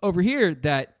button over here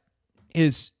that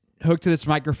is hooked to this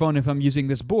microphone if I'm using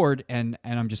this board, and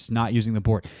I'm just not using the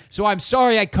board. So I'm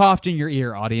sorry I coughed in your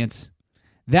ear, audience.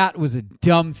 That was a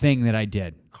dumb thing that I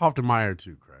did. Coughed in my ear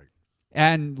too, Craig.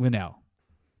 And Linnell.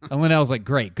 And Linnell's like,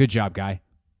 great, good job, guy.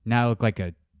 Now I look like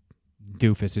a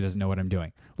doofus who doesn't know what I'm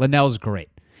doing. Linnell's great.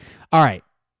 All right,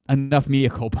 enough mea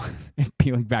culpa and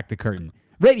peeling back the curtain.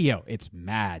 Radio, it's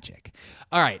magic.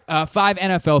 All right, 5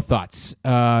 NFL thoughts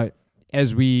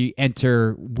as we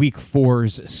enter Week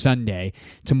 4's Sunday.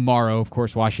 Tomorrow, of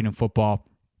course, Washington football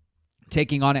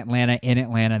taking on Atlanta in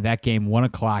Atlanta. That game, 1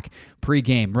 o'clock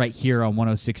pregame right here on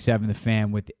 106.7 The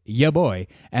Fan with ya boy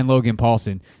and Logan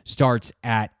Paulson starts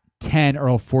at 10.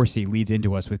 Earl Forsey leads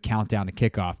into us with countdown to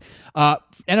kickoff.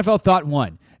 NFL thought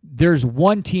 1. There's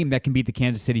one team that can beat the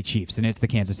Kansas City Chiefs, and it's the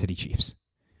Kansas City Chiefs.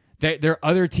 There are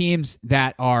other teams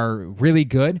that are really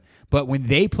good, but when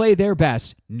they play their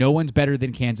best, no one's better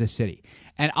than Kansas City.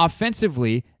 And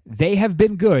offensively, they have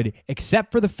been good,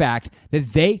 except for the fact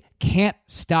that they can't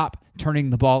stop turning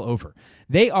the ball over.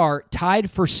 They are tied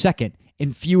for second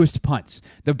in fewest punts.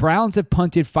 The Browns have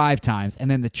punted 5 times, and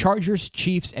then the Chargers,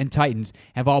 Chiefs, and Titans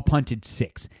have all punted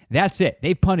 6. That's it.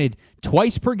 They've punted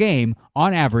twice per game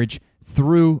on average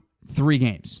through 3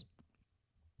 games.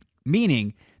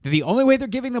 Meaning that the only way they're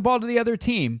giving the ball to the other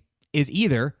team is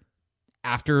either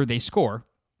after they score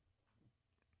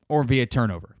or via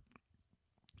turnover.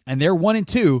 And they're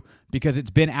 1-2 because it's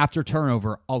been after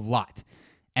turnover a lot.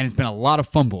 And it's been a lot of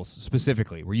fumbles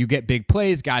specifically, where you get big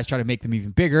plays, guys try to make them even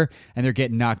bigger, and they're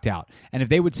getting knocked out. And if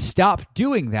they would stop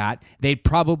doing that, they'd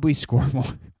probably score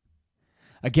more.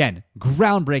 Again,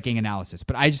 groundbreaking analysis,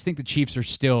 but I just think the Chiefs are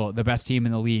still the best team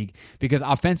in the league because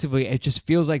offensively, it just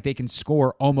feels like they can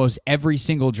score almost every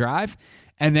single drive.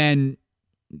 And then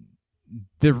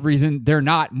the reason they're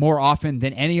not more often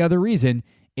than any other reason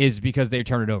is because they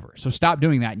turn it over. So stop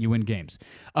doing that and you win games.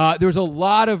 There's a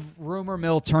lot of rumor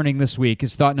mill turning this week.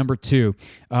 Is thought number 2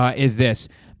 is this.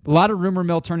 A lot of rumor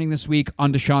mill turning this week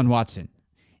on Deshaun Watson.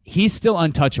 He's still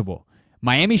untouchable.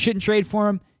 Miami shouldn't trade for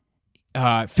him.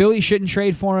 Philly shouldn't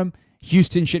trade for him.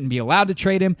 Houston shouldn't be allowed to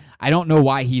trade him. I don't know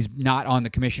why he's not on the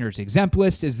commissioner's exempt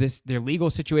list as their legal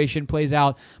situation plays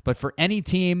out. But for any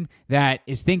team that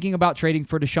is thinking about trading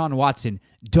for Deshaun Watson,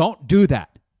 don't do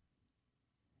that.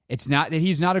 It's not that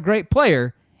he's not a great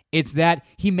player. It's that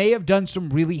he may have done some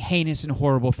really heinous and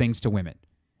horrible things to women.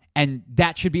 And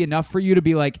that should be enough for you to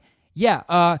be like,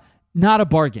 yeah, not a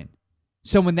bargain.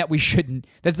 Someone that we shouldn't.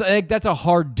 That's a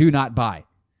hard do not buy.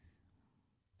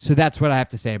 So that's what I have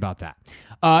to say about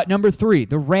that. Number 3,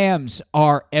 the Rams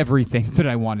are everything that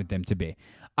I wanted them to be.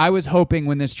 I was hoping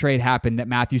when this trade happened that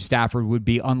Matthew Stafford would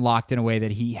be unlocked in a way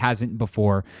that he hasn't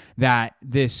before, that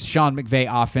this Sean McVay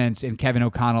offense and Kevin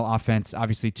O'Connell offense,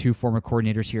 obviously 2 former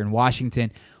coordinators here in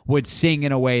Washington, would sing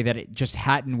in a way that it just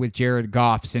hadn't with Jared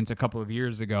Goff since a couple of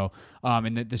years ago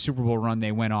in the Super Bowl run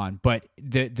they went on. But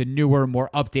the newer,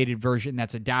 more updated version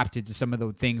that's adapted to some of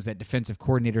the things that defensive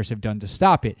coordinators have done to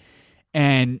stop it.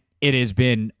 And it has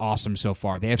been awesome so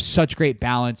far. They have such great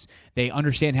balance. They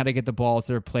understand how to get the ball to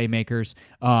their playmakers.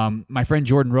 My friend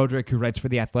Jordan Roderick, who writes for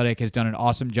The Athletic, has done an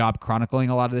awesome job chronicling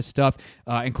a lot of this stuff,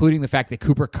 including the fact that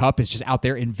Cooper Kupp is just out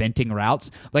there inventing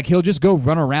routes. Like, he'll just go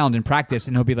run around in practice,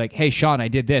 and he'll be like, hey, Sean, I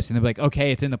did this. And they'll be like,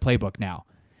 okay, it's in the playbook now.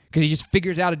 Because he just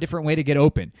figures out a different way to get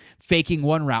open, faking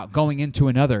one route, going into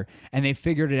another, and they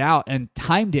figured it out and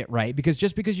timed it right. Because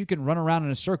just because you can run around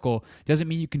in a circle doesn't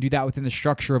mean you can do that within the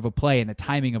structure of a play and the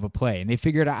timing of a play. And they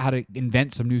figured out how to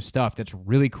invent some new stuff that's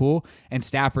really cool, and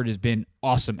Stafford has been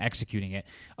awesome executing it.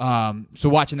 So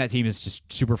watching that team is just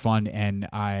super fun, and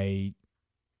I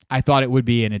thought it would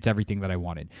be, and it's everything that I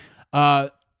wanted.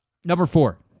 Number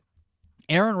 4.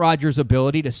 Aaron Rodgers'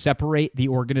 ability to separate the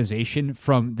organization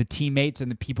from the teammates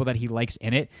and the people that he likes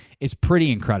in it is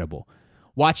pretty incredible.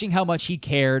 Watching how much he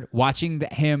cared, watching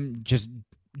him just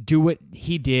do what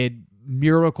he did,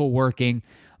 miracle working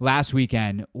last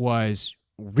weekend was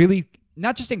really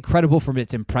not just incredible from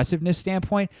its impressiveness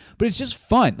standpoint, but it's just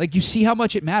fun. Like, you see how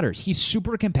much it matters. He's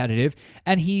super competitive,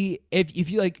 and if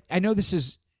you like, I know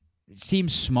this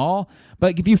seems small, but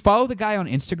like, if you follow the guy on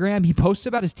Instagram, he posts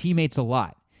about his teammates a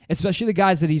lot. Especially the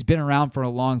guys that he's been around for a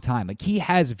long time. Like, he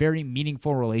has very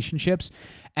meaningful relationships.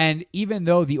 And even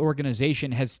though the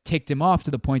organization has ticked him off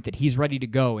to the point that he's ready to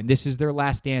go and this is their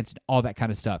last dance and all that kind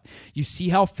of stuff, you see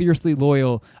how fiercely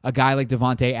loyal a guy like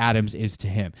Davante Adams is to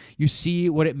him. You see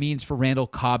what it means for Randall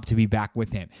Cobb to be back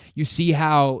with him. You see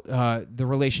how the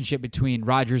relationship between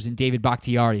Rodgers and David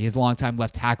Bakhtiari, his longtime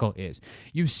left tackle, is.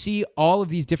 You see all of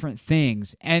these different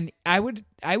things. And I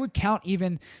would count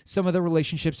even some of the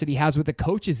relationships that he has with the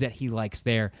coaches that he likes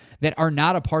there that are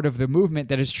not a part of the movement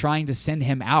that is trying to send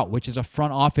him out, which is a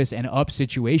front office and up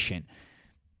situation.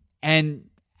 And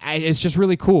it's just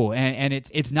really cool. And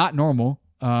it's not normal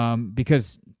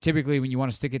because typically when you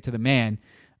want to stick it to the man,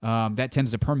 that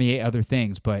tends to permeate other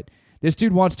things. But this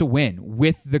dude wants to win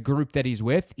with the group that he's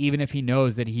with, even if he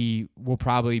knows that he will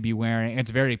probably be wearing, it's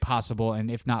very possible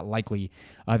and if not likely,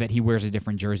 that he wears a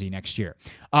different jersey next year.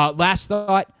 Last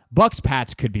thought,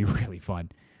 Bucks-Pats could be really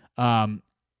fun.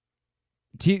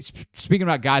 Speaking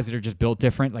about guys that are just built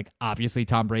different, like obviously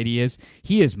Tom Brady is,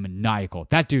 he is maniacal.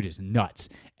 That dude is nuts.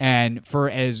 And for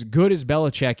as good as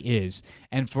Belichick is,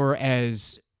 and for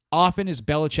as often as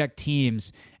Belichick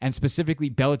teams, and specifically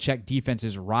Belichick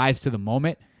defenses rise to the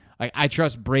moment, like I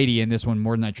trust Brady in this one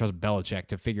more than I trust Belichick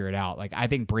to figure it out. Like I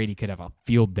think Brady could have a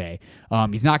field day.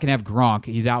 He's not going to have Gronk.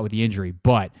 He's out with the injury,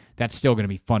 but that's still going to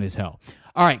be fun as hell.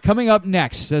 All right, coming up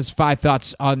next says 5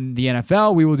 thoughts on the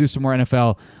NFL. We will do some more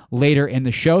NFL later in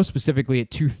the show, specifically at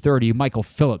 2:30. Michael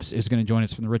Phillips is going to join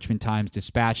us from the Richmond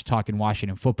Times-Dispatch talking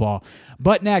Washington football.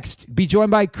 But next, be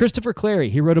joined by Christopher Clarey.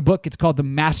 He wrote a book. It's called The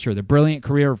Master, The Brilliant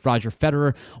Career of Roger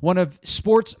Federer, one of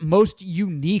sports' most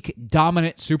unique,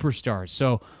 dominant superstars.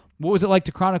 So what was it like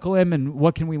to chronicle him, and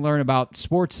what can we learn about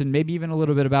sports and maybe even a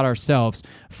little bit about ourselves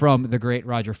from the great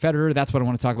Roger Federer? That's what I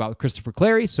want to talk about with Christopher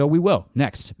Clarey, so we will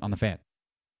next on The Fan.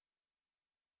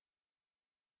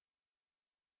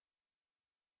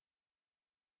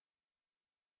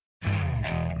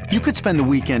 You could spend the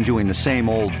weekend doing the same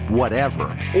old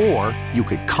whatever, or you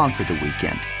could conquer the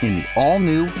weekend in the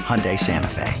all-new Hyundai Santa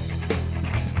Fe.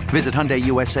 Visit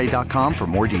HyundaiUSA.com for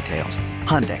more details.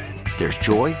 Hyundai, there's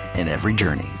joy in every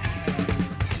journey.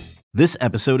 This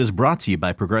episode is brought to you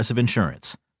by Progressive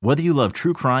Insurance. Whether you love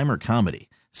true crime or comedy,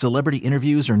 celebrity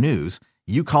interviews or news,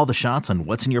 you call the shots on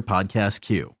what's in your podcast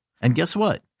queue. And guess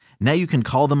what? Now you can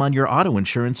call them on your auto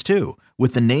insurance too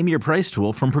with the Name Your Price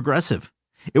tool from Progressive.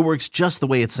 It works just the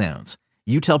way it sounds.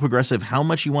 You tell Progressive how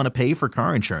much you want to pay for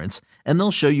car insurance, and they'll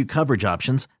show you coverage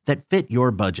options that fit your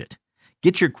budget.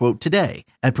 Get your quote today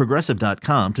at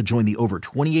Progressive.com to join the over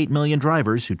 28 million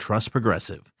drivers who trust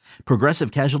Progressive.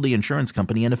 Progressive Casualty Insurance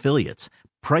Company and Affiliates.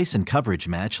 Price and coverage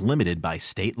match limited by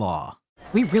state law.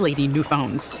 We really need new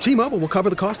phones. T-Mobile will cover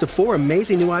the cost of 4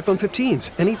 amazing new iPhone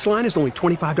 15s, and each line is only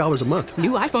 $25 a month.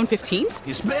 New iPhone 15s?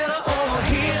 It's better over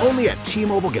here. Only at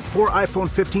T-Mobile, get 4 iPhone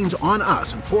 15s on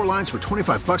us and 4 lines for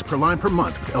 $25 per line per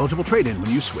month with eligible trade-in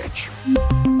when you switch.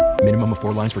 Minimum of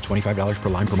 4 lines for $25 per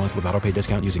line per month with autopay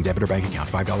discount using debit or bank account.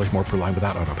 $5 more per line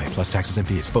without autopay, plus taxes and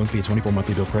fees. Phone fee at 24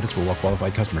 monthly bill credits for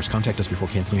well-qualified customers. Contact us before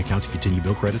canceling account to continue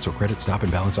bill credits or credit stop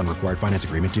and balance on required finance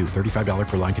agreement due. $35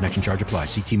 per line connection charge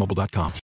applies. See T-Mobile.com.